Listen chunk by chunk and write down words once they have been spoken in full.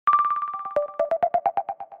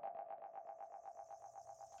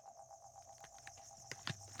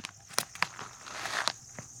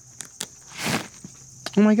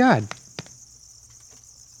Oh my God.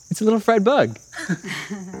 It's a little fried bug.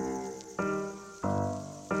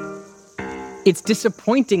 It's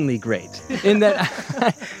disappointingly great in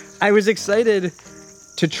that I was excited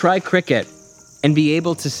to try cricket and be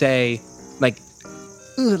able to say,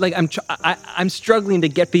 I'm struggling to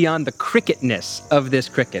get beyond the cricketness of this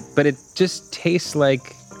cricket, but it just tastes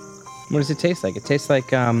like, what does it taste like? It tastes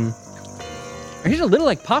like, here's a little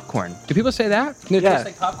like popcorn. Do people say that? Does it taste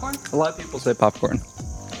like popcorn? A lot of people say popcorn.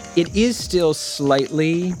 It is still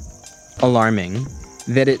slightly alarming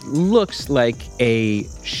that it looks like a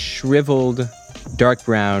shriveled, dark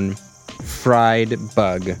brown, fried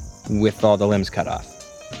bug with all the limbs cut off.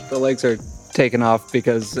 The legs are taken off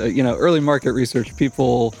because, early market research,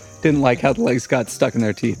 people didn't like how the legs got stuck in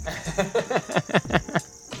their teeth.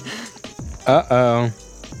 Uh-oh.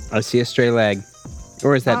 I see a stray leg.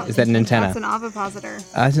 Or is that an antenna? That's an ovipositor.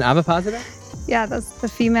 It's an ovipositor? Yeah, that's the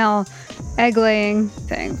female egg-laying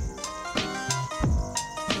thing.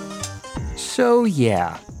 So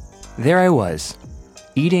yeah, there I was,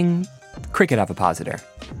 eating cricket ovipositor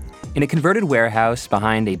in a converted warehouse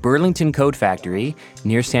behind a Burlington coat factory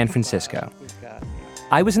near San Francisco.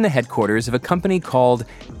 I was in the headquarters of a company called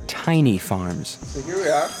Tiny Farms. So here we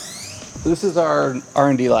are. This is our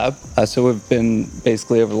R&D lab. So we've been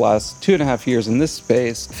basically over the last 2.5 years in this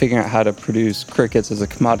space figuring out how to produce crickets as a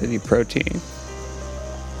commodity protein.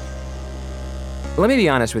 Let me be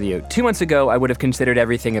honest with you. 2 months ago, I would have considered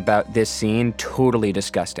everything about this scene totally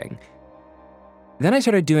disgusting. Then I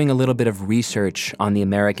started doing a little bit of research on the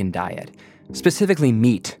American diet, specifically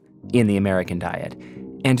meat in the American diet.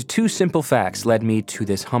 And 2 simple facts led me to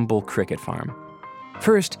this humble cricket farm.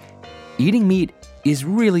 First, eating meat is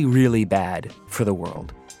really, really bad for the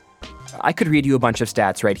world. I could read you a bunch of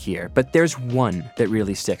stats right here, but there's one that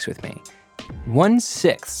really sticks with me.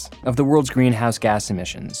 1/6 of the world's greenhouse gas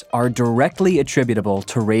emissions are directly attributable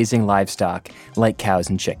to raising livestock like cows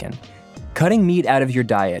and chicken. Cutting meat out of your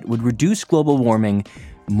diet would reduce global warming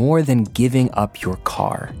more than giving up your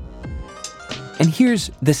car. And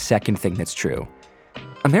here's the second thing that's true.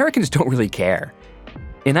 Americans don't really care.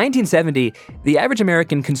 In 1970, the average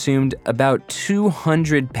American consumed about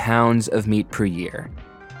 200 pounds of meat per year.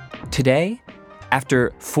 Today,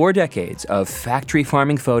 after 4 decades of factory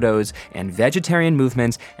farming photos and vegetarian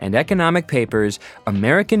movements and economic papers,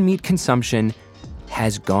 American meat consumption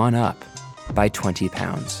has gone up by 20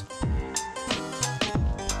 pounds.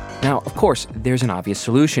 Now, of course, there's an obvious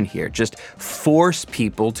solution here. Just force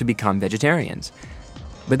people to become vegetarians.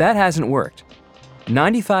 But that hasn't worked.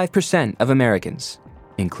 95% of Americans,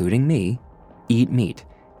 including me, eat meat.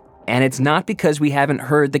 And it's not because we haven't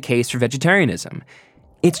heard the case for vegetarianism.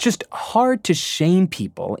 It's just hard to shame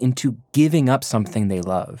people into giving up something they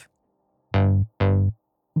love.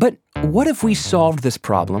 But what if we solved this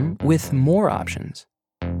problem with more options?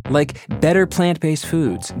 Like better plant-based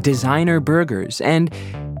foods, designer burgers, and,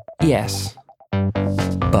 yes,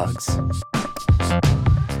 bugs.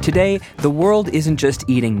 Today, the world isn't just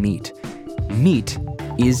eating meat. Meat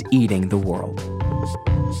is eating the world.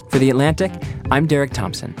 For The Atlantic, I'm Derek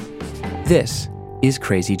Thompson. This is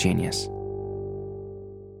Crazy Genius.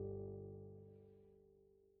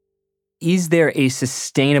 Is there a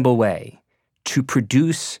sustainable way to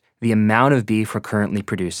produce the amount of beef we're currently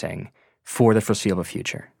producing for the foreseeable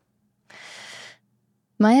future?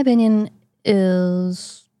 My opinion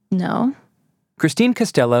is no. Christine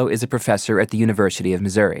Costello is a professor at the University of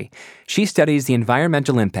Missouri. She studies the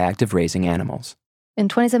environmental impact of raising animals. In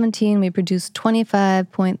 2017, we produced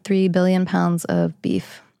 25.3 billion pounds of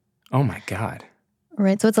beef. Oh my God.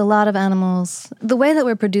 Right, so it's a lot of animals. The way that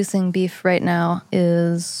we're producing beef right now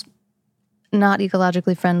is not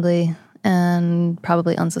ecologically friendly and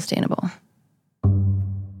probably unsustainable.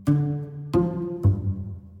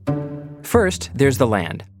 First, there's the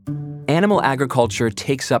land. Animal agriculture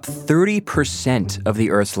takes up 30% of the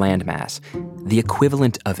Earth's landmass, the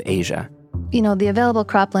equivalent of Asia. You know, the available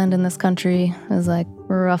cropland in this country is like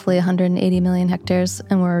roughly 180 million hectares,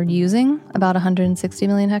 and we're using about 160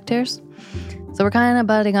 million hectares. So we're kind of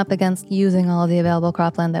butting up against using all of the available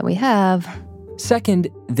cropland that we have. Second,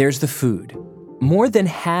 there's the food. More than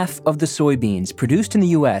half of the soybeans produced in the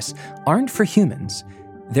U.S. aren't for humans.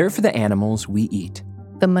 They're for the animals we eat.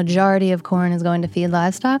 The majority of corn is going to feed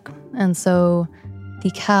livestock, and so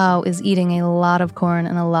the cow is eating a lot of corn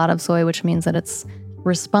and a lot of soy, which means that it's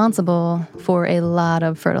responsible for a lot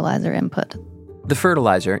of fertilizer input. The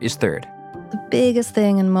fertilizer is third. The biggest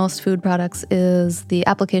thing in most food products is the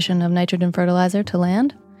application of nitrogen fertilizer to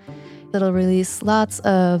land. It'll release lots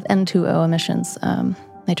of N2O emissions,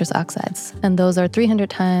 nitrous oxides, and those are 300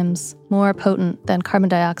 times more potent than carbon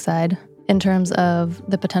dioxide in terms of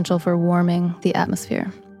the potential for warming the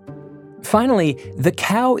atmosphere. Finally, the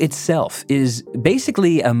cow itself is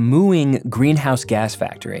basically a mooing greenhouse gas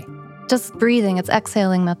factory. Just breathing, it's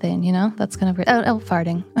exhaling methane, That's going to...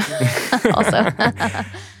 farting also.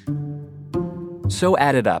 So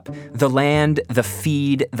added up, the land, the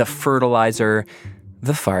feed, the fertilizer,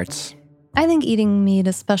 the farts. I think eating meat,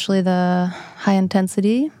 especially the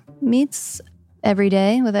high-intensity meats, every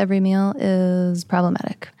day with every meal is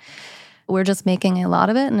problematic. We're just making a lot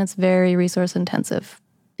of it, and it's very resource-intensive.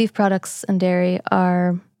 Beef products and dairy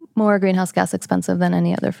are more greenhouse gas expensive than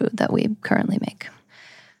any other food that we currently make.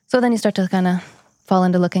 So then you start to kind of fall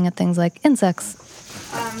into looking at things like insects.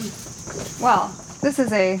 This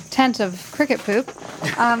is a tent of cricket poop.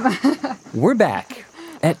 We're back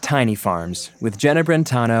at Tiny Farms with Jenna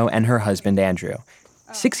Brentano and her husband, Andrew.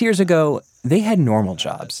 6 years ago, they had normal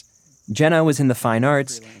jobs. Jenna was in the fine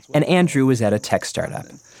arts, and Andrew was at a tech startup.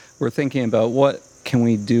 We're thinking about what can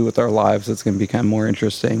we do with our lives that's going to become more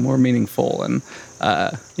interesting, more meaningful, and,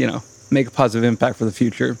 make a positive impact for the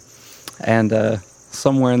future. And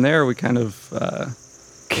somewhere in there, we kind of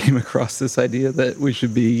came across this idea that we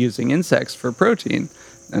should be using insects for protein.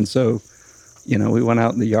 And so, we went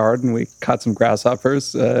out in the yard and we caught some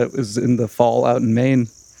grasshoppers. It was in the fall out in Maine.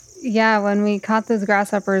 Yeah, when we caught those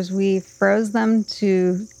grasshoppers, we froze them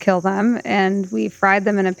to kill them, and we fried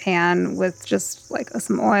them in a pan with just like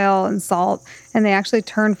some oil and salt, and they actually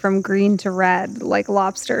turned from green to red like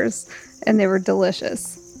lobsters, and they were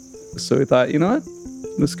delicious. So we thought, you know what?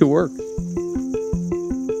 This could work.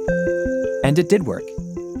 And it did work.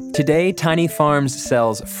 Today, Tiny Farms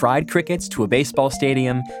sells fried crickets to a baseball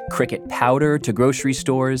stadium, cricket powder to grocery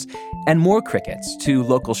stores, and more crickets to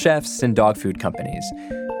local chefs and dog food companies.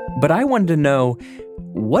 But I wanted to know,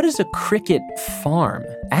 what does a cricket farm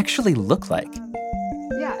actually look like?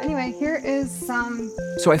 Yeah, anyway, here is some...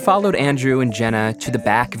 So I followed Andrew and Jenna to the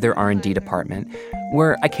back of their R&D department,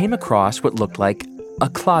 where I came across what looked like a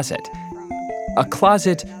closet. A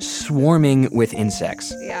closet swarming with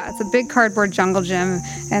insects. Yeah, it's a big cardboard jungle gym,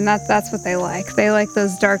 and that's what they like. They like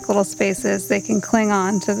those dark little spaces. They can cling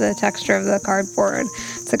on to the texture of the cardboard.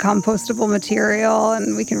 It's a compostable material,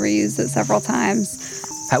 and we can reuse it several times.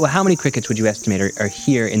 How many crickets would you estimate are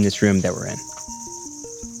here in this room that we're in?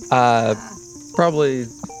 Probably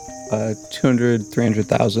 200,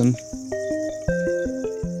 300,000.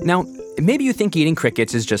 Now, maybe you think eating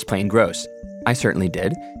crickets is just plain gross. I certainly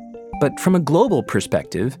did. But from a global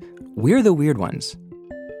perspective, we're the weird ones.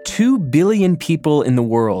 2 billion people in the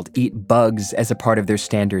world eat bugs as a part of their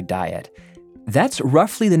standard diet. That's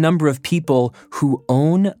roughly the number of people who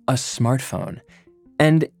own a smartphone.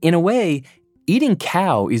 And in a way, eating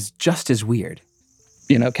cow is just as weird.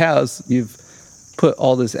 Cows, you've put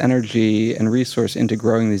all this energy and resource into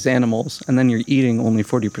growing these animals, and then you're eating only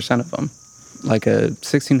 40% of them. Like a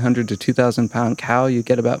 1,600 to 2,000 pound cow, you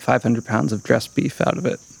get about 500 pounds of dressed beef out of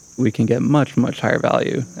it. We can get much, much higher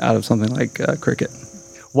value out of something like cricket.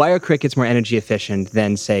 Why are crickets more energy efficient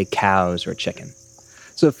than, say, cows or chicken?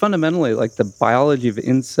 So fundamentally, the biology of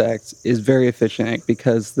insects is very efficient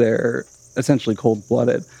because they're essentially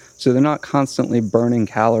cold-blooded. So they're not constantly burning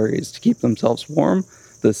calories to keep themselves warm.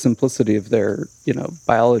 The simplicity of their,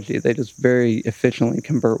 biology, they just very efficiently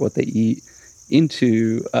convert what they eat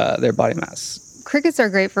into their body mass. Crickets are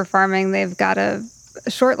great for farming. They've got a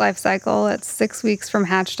short life cycle. It's 6 weeks from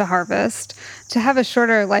hatch to harvest. To have a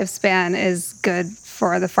shorter lifespan is good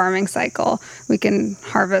for the farming cycle. We can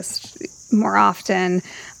harvest more often.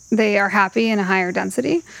 They are happy in a higher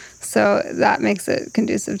density, so that makes it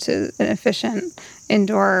conducive to an efficient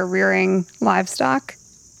indoor rearing livestock.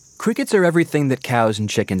 Crickets are everything that cows and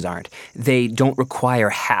chickens aren't. They don't require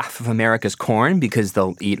half of America's corn because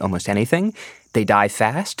they'll eat almost anything. They die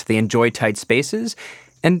fast, they enjoy tight spaces,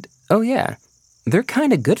 and, oh yeah, they're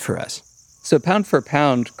kind of good for us. So pound for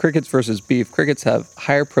pound, crickets versus beef, crickets have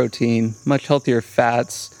higher protein, much healthier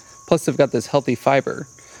fats, plus they've got this healthy fiber.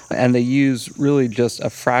 And they use really just a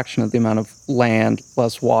fraction of the amount of land,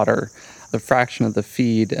 less water, a fraction of the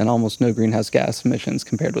feed, and almost no greenhouse gas emissions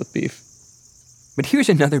compared with beef. But here's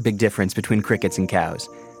another big difference between crickets and cows.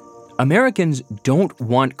 Americans don't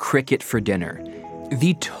want cricket for dinner.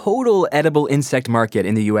 The total edible insect market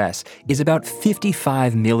in the U.S. is about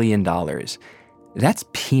 $55 million. That's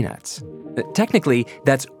peanuts. Technically,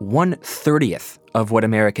 that's 1/30th of what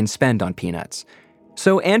Americans spend on peanuts.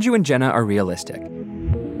 So Andrew and Jenna are realistic.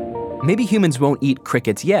 Maybe humans won't eat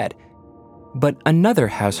crickets yet, but another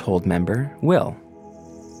household member will.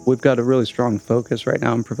 We've got a really strong focus right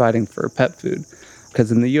now on providing for pet food,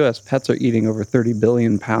 because in the U.S., pets are eating over 30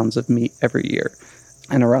 billion pounds of meat every year.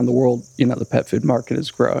 And around the world, the pet food market is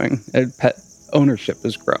growing, and pet ownership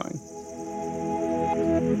is growing.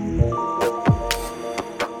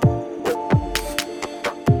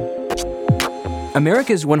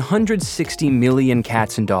 America's 160 million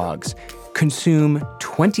cats and dogs consume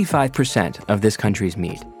 25% of this country's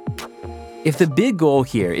meat. If the big goal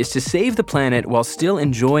here is to save the planet while still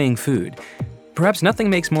enjoying food, perhaps nothing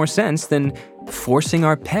makes more sense than forcing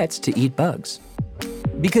our pets to eat bugs.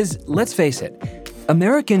 Because let's face it,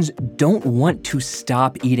 Americans don't want to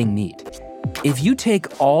stop eating meat. If you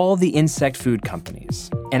take all the insect food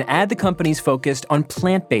companies and add the companies focused on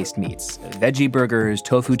plant-based meats, veggie burgers,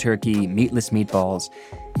 tofu turkey, meatless meatballs,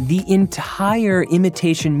 the entire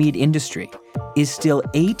imitation meat industry is still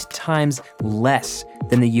 8 times less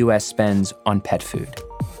than the US spends on pet food.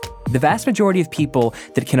 The vast majority of people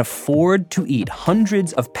that can afford to eat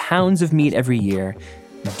hundreds of pounds of meat every year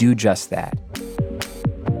do just that.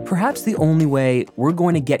 Perhaps the only way we're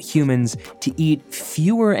going to get humans to eat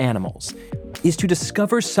fewer animals is to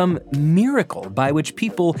discover some miracle by which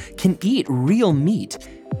people can eat real meat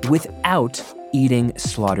without eating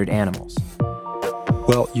slaughtered animals.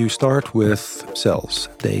 Well, you start with cells.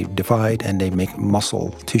 They divide and they make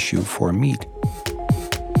muscle tissue for meat.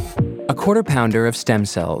 A quarter pounder of stem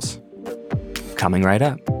cells. Coming right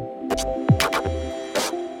up.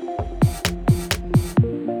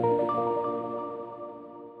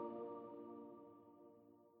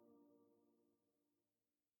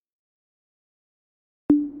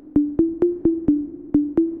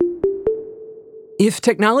 If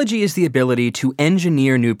technology is the ability to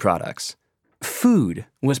engineer new products, food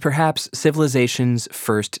was perhaps civilization's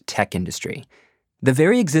first tech industry. The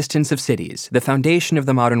very existence of cities, the foundation of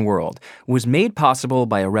the modern world, was made possible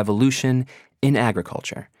by a revolution in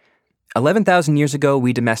agriculture. 11,000 years ago,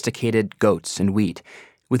 we domesticated goats and wheat.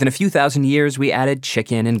 Within a few thousand years, we added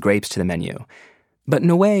chicken and grapes to the menu. But in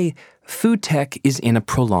a way, food tech is in a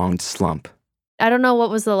prolonged slump. I don't know what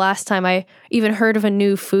was the last time I even heard of a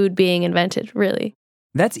new food being invented, really.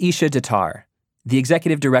 That's Isha Datar, the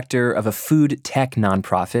executive director of a food tech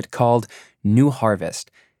nonprofit called New Harvest.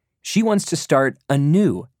 She wants to start a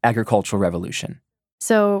new agricultural revolution.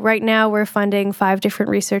 So right now we're funding 5 different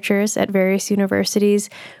researchers at various universities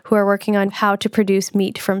who are working on how to produce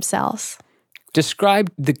meat from cells.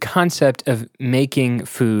 Describe the concept of making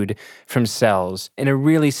food from cells in a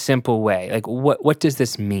really simple way. Like, what does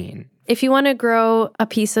this mean? If you want to grow a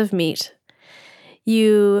piece of meat,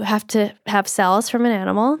 you have to have cells from an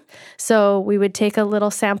animal. So we would take a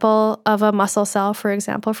little sample of a muscle cell, for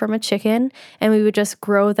example, from a chicken, and we would just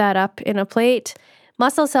grow that up in a plate.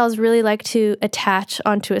 Muscle cells really like to attach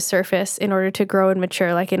onto a surface in order to grow and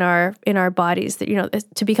mature, like in our bodies. That,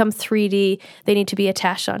 to become 3D, they need to be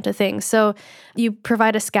attached onto things. So you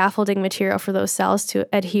provide a scaffolding material for those cells to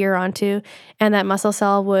adhere onto, and that muscle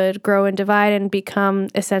cell would grow and divide and become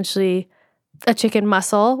essentially a chicken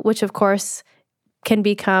muscle, which of course can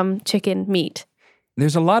become chicken meat.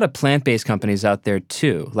 There's a lot of plant-based companies out there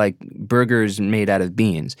too, like burgers made out of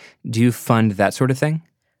beans. Do you fund that sort of thing?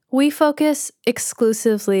 We focus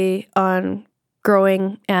exclusively on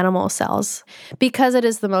growing animal cells because it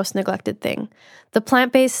is the most neglected thing. The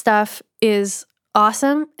plant-based stuff is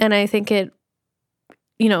awesome, and I think it,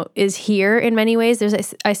 is here in many ways.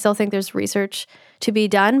 I still think there's research to be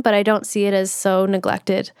done, but I don't see it as so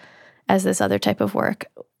neglected as this other type of work.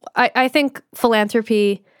 I think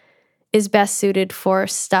philanthropy is best suited for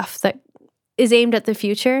stuff that is aimed at the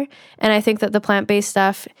future, and I think that the plant-based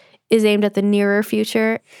stuff is aimed at the nearer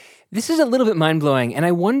future. This is a little bit mind-blowing, and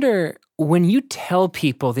I wonder, when you tell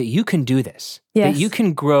people that you can do this, yes, that you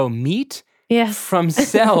can grow meat yes, from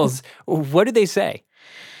cells, what do they say?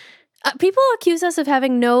 People accuse us of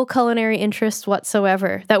having no culinary interest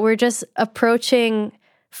whatsoever, that we're just approaching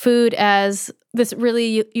food as this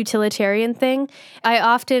really utilitarian thing. I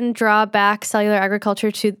often draw back cellular agriculture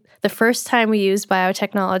to the first time we used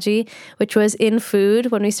biotechnology, which was in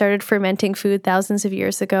food when we started fermenting food thousands of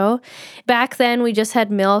years ago. Back then, we just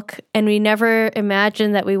had milk, and we never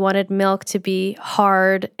imagined that we wanted milk to be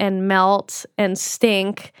hard and melt and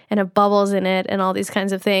stink and have bubbles in it and all these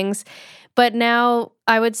kinds of things. But now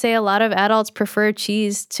I would say a lot of adults prefer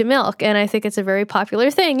cheese to milk, and I think it's a very popular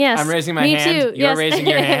thing. Yes, I'm raising my me hand. too. You're yes. raising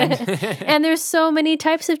your hand. And there's so many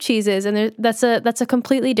types of cheeses, and that's a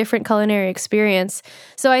completely different culinary experience.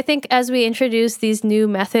 So I think as we introduce these new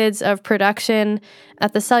methods of production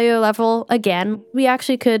at the cellular level, again, we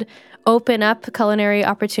actually could open up culinary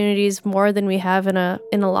opportunities more than we have in a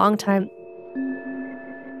long time.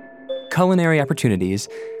 Culinary opportunities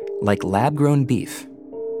like lab-grown beef.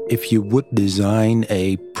 If you would design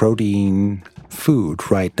a protein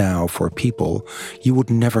food right now for people, you would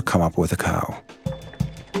never come up with a cow.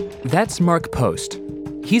 That's Mark Post.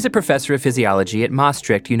 He's a professor of physiology at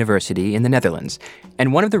Maastricht University in the Netherlands,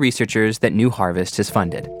 and one of the researchers that New Harvest has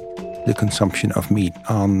funded. the consumption of meat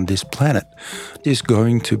on this planet is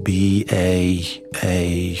going to be a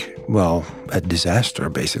disaster,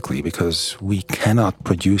 basically, because we cannot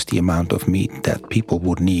produce the amount of meat that people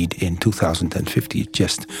would need in 2050.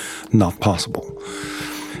 Just not possible.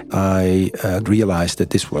 I realized that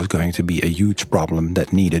this was going to be a huge problem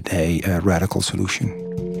that needed a radical solution.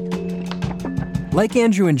 Like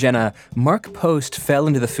Andrew and Jenna, Mark Post fell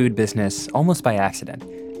into the food business almost by accident.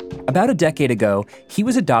 About a decade ago, he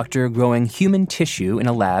was a doctor growing human tissue in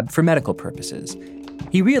a lab for medical purposes.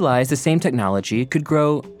 He realized the same technology could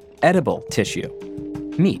grow edible tissue,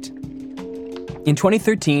 meat. In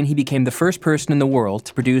 2013, he became the first person in the world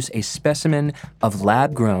to produce a specimen of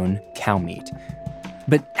lab-grown cow meat.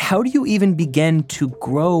 But how do you even begin to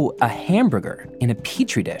grow a hamburger in a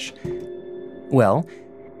petri dish? Well,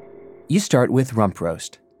 you start with rump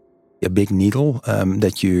roast. A big needle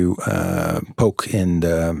that you poke in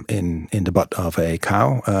the butt of a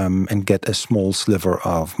cow and get a small sliver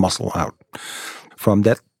of muscle out. From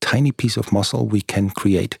that tiny piece of muscle, we can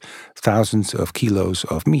create thousands of kilos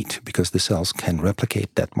of meat because the cells can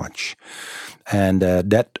replicate that much. And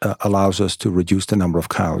that allows us to reduce the number of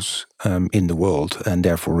cows in the world and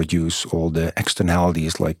therefore reduce all the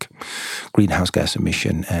externalities like greenhouse gas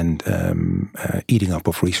emission and eating up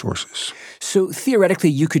of resources. So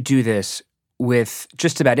theoretically, you could do this with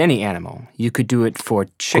just about any animal. You could do it for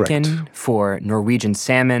chicken, Correct. For Norwegian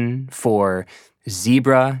salmon, for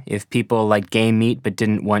zebra, if people like game meat but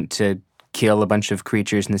didn't want to kill a bunch of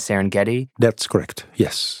creatures in the Serengeti. That's correct,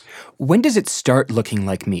 yes. When does it start looking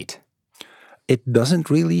like meat? It doesn't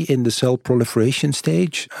really in the cell proliferation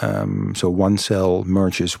stage. So one cell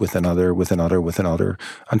merges with another,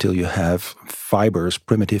 until you have fibers,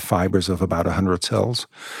 primitive fibers of about 100 cells.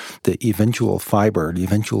 The eventual fiber, the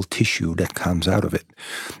eventual tissue that comes out of it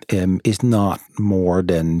is not more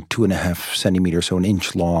than 2.5 centimeters, so an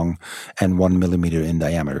inch long, and 1 millimeter in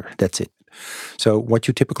diameter. That's it. So what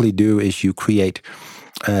you typically do is you create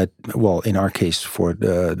in our case, for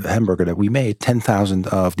the hamburger that we made, 10,000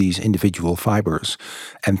 of these individual fibers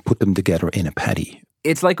and put them together in a patty.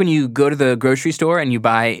 It's like when you go to the grocery store and you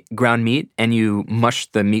buy ground meat and you mush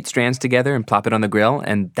the meat strands together and plop it on the grill,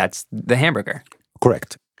 and that's the hamburger.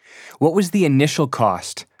 Correct. What was the initial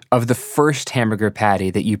cost of the first hamburger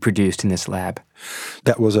patty that you produced in this lab?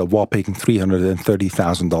 That was a whopping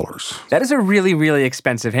 $330,000. That is a really, really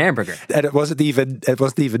expensive hamburger. And it wasn't even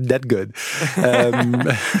that good.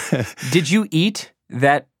 Did you eat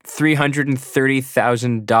that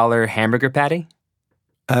 $330,000 hamburger patty?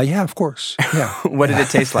 Yeah, of course. Yeah. What did it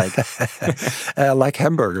taste like? Like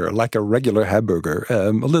hamburger, like a regular hamburger.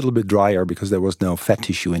 A little bit drier because there was no fat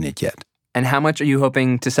tissue in it yet. And how much are you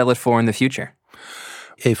hoping to sell it for in the future?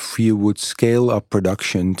 If you would scale up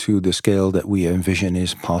production to the scale that we envision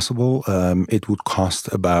is possible, it would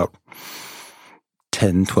cost about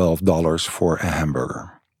 $10, $12 for a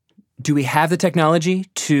hamburger. Do we have the technology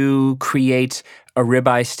to create a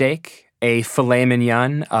ribeye steak, a filet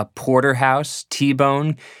mignon, a porterhouse,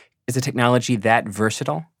 T-bone? Is the technology that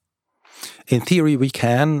versatile? In theory, we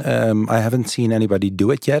can. I haven't seen anybody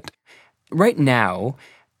do it yet. Right now,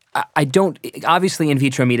 obviously in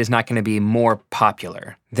vitro meat is not going to be more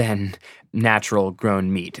popular than natural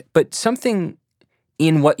grown meat. But something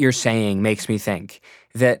in what you're saying makes me think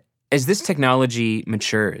that as this technology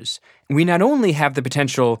matures, we not only have the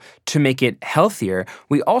potential to make it healthier,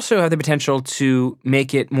 we also have the potential to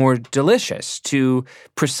make it more delicious, to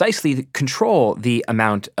precisely control the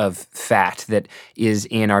amount of fat that is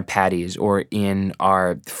in our patties or in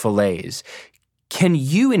our fillets. Can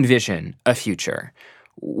you envision a future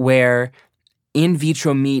where in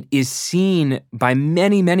vitro meat is seen by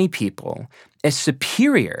many, many people as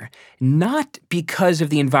superior, not because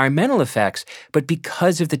of the environmental effects, but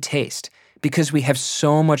because of the taste, because we have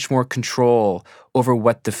so much more control over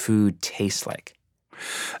what the food tastes like?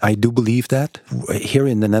 I do believe that. Here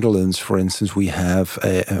in the Netherlands, for instance, we have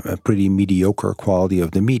a pretty mediocre quality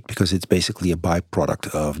of the meat because it's basically a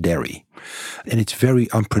byproduct of dairy. And it's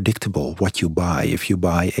very unpredictable what you buy. If you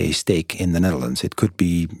buy a steak in the Netherlands, it could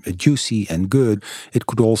be juicy and good. It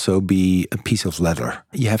could also be a piece of leather.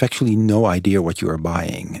 You have actually no idea what you are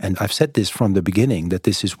buying. And I've said this from the beginning, that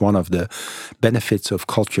this is one of the benefits of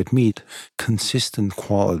cultured meat, consistent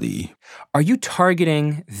quality. Are you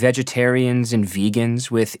targeting vegetarians and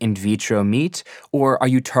vegans with in vitro meat, or are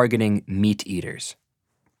you targeting meat eaters?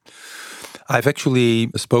 I've actually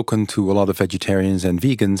spoken to a lot of vegetarians and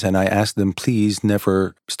vegans, and I asked them, please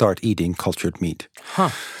never start eating cultured meat.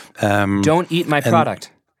 Don't eat my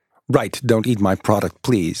product. Right, don't eat my product,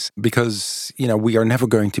 please. Because, we are never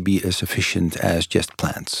going to be as efficient as just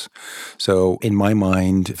plants. So in my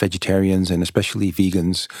mind, vegetarians and especially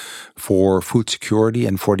vegans, for food security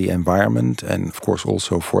and for the environment, and of course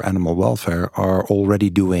also for animal welfare, are already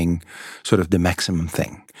doing sort of the maximum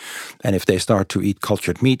thing. And if they start to eat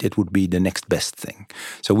cultured meat, it would be the next best thing.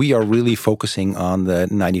 So we are really focusing on the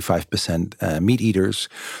 95% meat eaters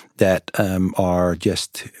that are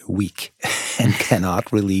just weak and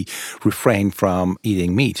cannot really refrain from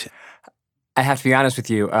eating meat. I have to be honest with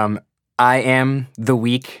you. I am the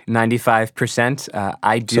weak 95%.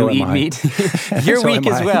 I do eat meat. You're weak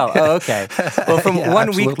as well. Oh, okay. Well, from one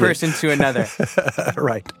absolutely. weak person to another.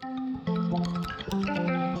 Right.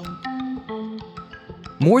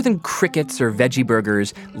 More than crickets or veggie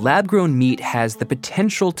burgers, lab-grown meat has the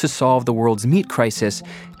potential to solve the world's meat crisis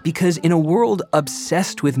because in a world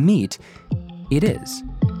obsessed with meat, it is.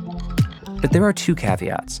 But there are two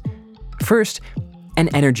caveats. First, an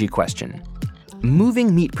energy question.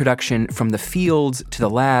 Moving meat production from the fields to the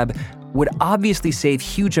lab would obviously save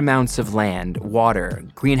huge amounts of land, water,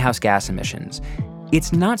 greenhouse gas emissions.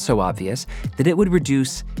 It's not so obvious that it would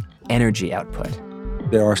reduce energy output.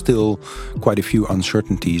 There are still quite a few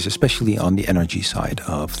uncertainties, especially on the energy side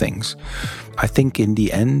of things. I think in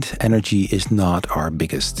the end, energy is not our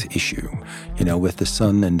biggest issue. With the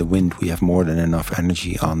sun and the wind, we have more than enough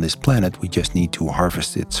energy on this planet. We just need to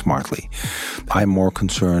harvest it smartly. I'm more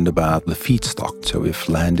concerned about the feedstock. So if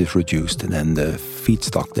land is reduced, then the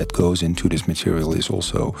feedstock that goes into this material is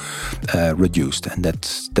also reduced. And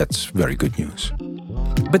that's very good news.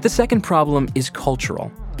 But the second problem is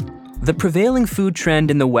cultural. The prevailing food trend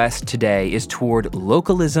in the West today is toward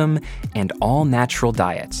localism and all-natural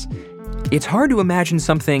diets. It's hard to imagine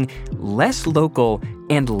something less local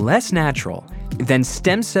and less natural than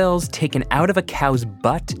stem cells taken out of a cow's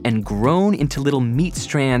butt and grown into little meat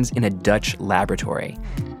strands in a Dutch laboratory.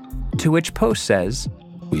 To which Post says,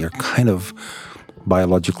 we are kind of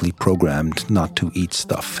biologically programmed not to eat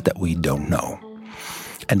stuff that we don't know.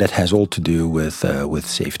 And that has all to do with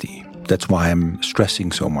safety. That's why I'm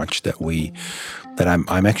stressing so much that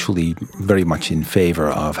I'm actually very much in favor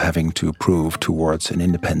of having to prove towards an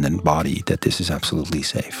independent body that this is absolutely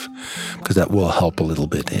safe, because that will help a little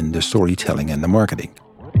bit in the storytelling and the marketing.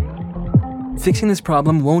 Fixing this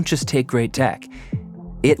problem won't just take great tech.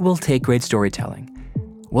 It will take great storytelling.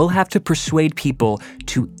 We'll have to persuade people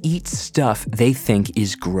to eat stuff they think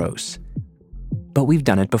is gross. But we've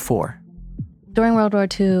done it before. During World War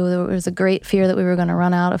II, there was a great fear that we were going to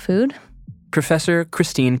run out of food. Professor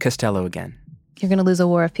Christine Costello again. You're going to lose a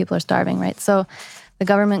war if people are starving, right? So the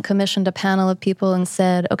government commissioned a panel of people and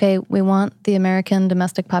said, okay, we want the American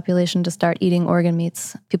domestic population to start eating organ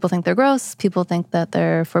meats. People think they're gross. People think that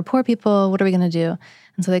they're for poor people. What are we going to do?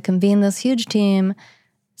 And so they convened this huge team,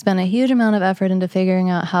 spent a huge amount of effort into figuring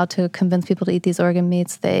out how to convince people to eat these organ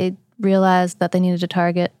meats. They realized that they needed to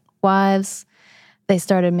target wives. They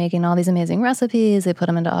started making all these amazing recipes. They put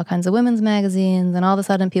them into all kinds of women's magazines. And all of a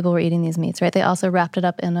sudden, people were eating these meats, right? They also wrapped it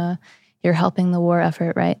up in a you're helping the war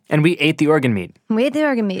effort, right? And we ate the organ meat. We ate the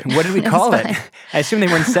organ meat. What did we call it? I assume they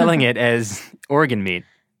weren't selling it as organ meat.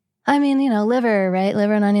 I mean, liver, right?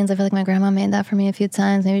 Liver and onions. I feel like my grandma made that for me a few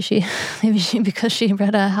times. Maybe she, because she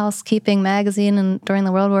read a housekeeping magazine during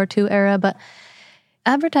the World War II era. But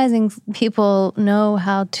advertising people know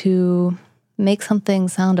how to make something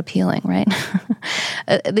sound appealing, right?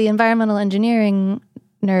 The environmental engineering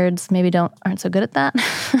nerds maybe aren't so good at that.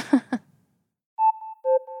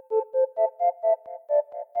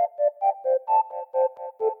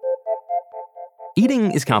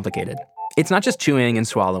 Eating is complicated. It's not just chewing and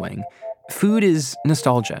swallowing. Food is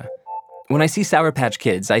nostalgia. When I see Sour Patch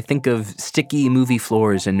Kids, I think of sticky movie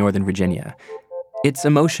floors in Northern Virginia. It's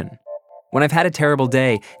emotion. When I've had a terrible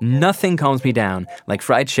day, nothing calms me down like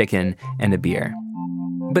fried chicken and a beer.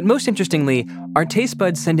 But most interestingly, our taste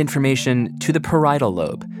buds send information to the parietal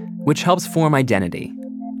lobe, which helps form identity.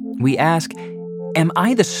 We ask, am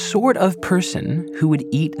I the sort of person who would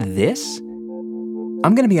eat this?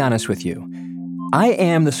 I'm going to be honest with you. I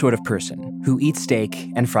am the sort of person who eats steak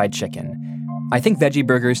and fried chicken. I think veggie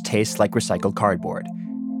burgers taste like recycled cardboard.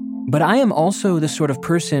 But I am also the sort of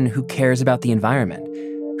person who cares about the environment,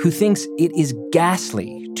 who thinks it is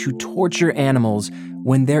ghastly to torture animals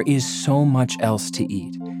when there is so much else to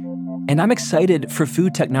eat. And I'm excited for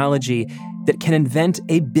food technology that can invent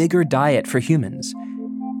a bigger diet for humans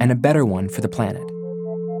and a better one for the planet.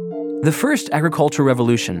 The first agricultural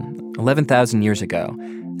revolution, 11,000 years ago,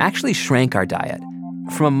 actually shrank our diet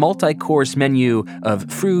from a multi-course menu of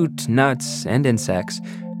fruit, nuts, and insects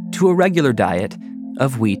to a regular diet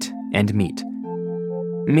of wheat and meat.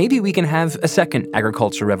 Maybe we can have a second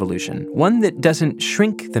agriculture revolution, one that doesn't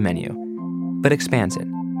shrink the menu, but expands it.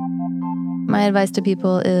 My advice to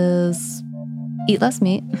people is eat less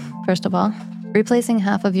meat, first of all. Replacing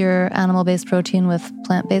half of your animal-based protein with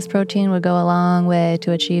plant-based protein would go a long way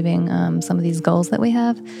to achieving some of these goals that we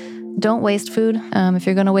have. Don't waste food. If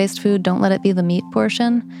you're going to waste food, don't let it be the meat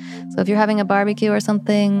portion. So if you're having a barbecue or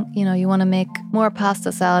something, you want to make more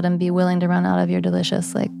pasta salad and be willing to run out of your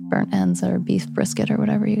delicious burnt ends or beef brisket or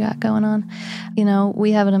whatever you got going on.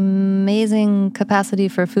 We have an amazing capacity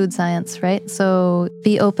for food science, right? So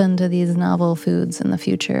be open to these novel foods in the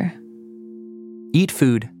future. Eat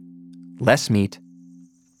food, less meat,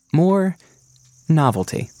 more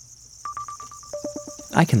novelty.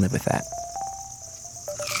 I can live with that.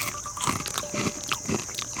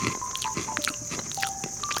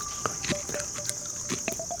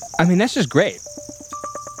 I mean, that's just great.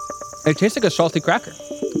 It tastes like a salty cracker.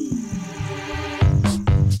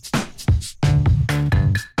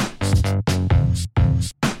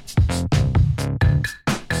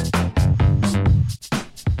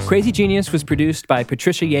 Crazy Genius was produced by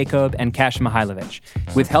Patricia Jacob and Kash Mihailovich,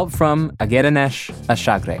 with help from Ageranesh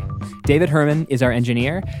Ashagre. David Herman is our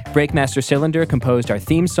engineer. Breakmaster Cylinder composed our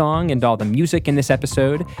theme song and all the music in this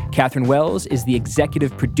episode. Catherine Wells is the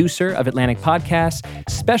executive producer of Atlantic Podcasts.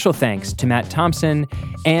 Special thanks to Matt Thompson,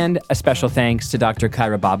 and a special thanks to Dr.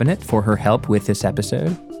 Kyra Bobinet for her help with this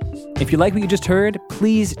episode. If you like what you just heard,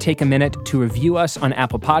 please take a minute to review us on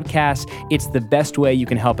Apple Podcasts. It's the best way you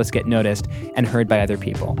can help us get noticed and heard by other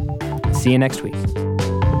people. See you next week.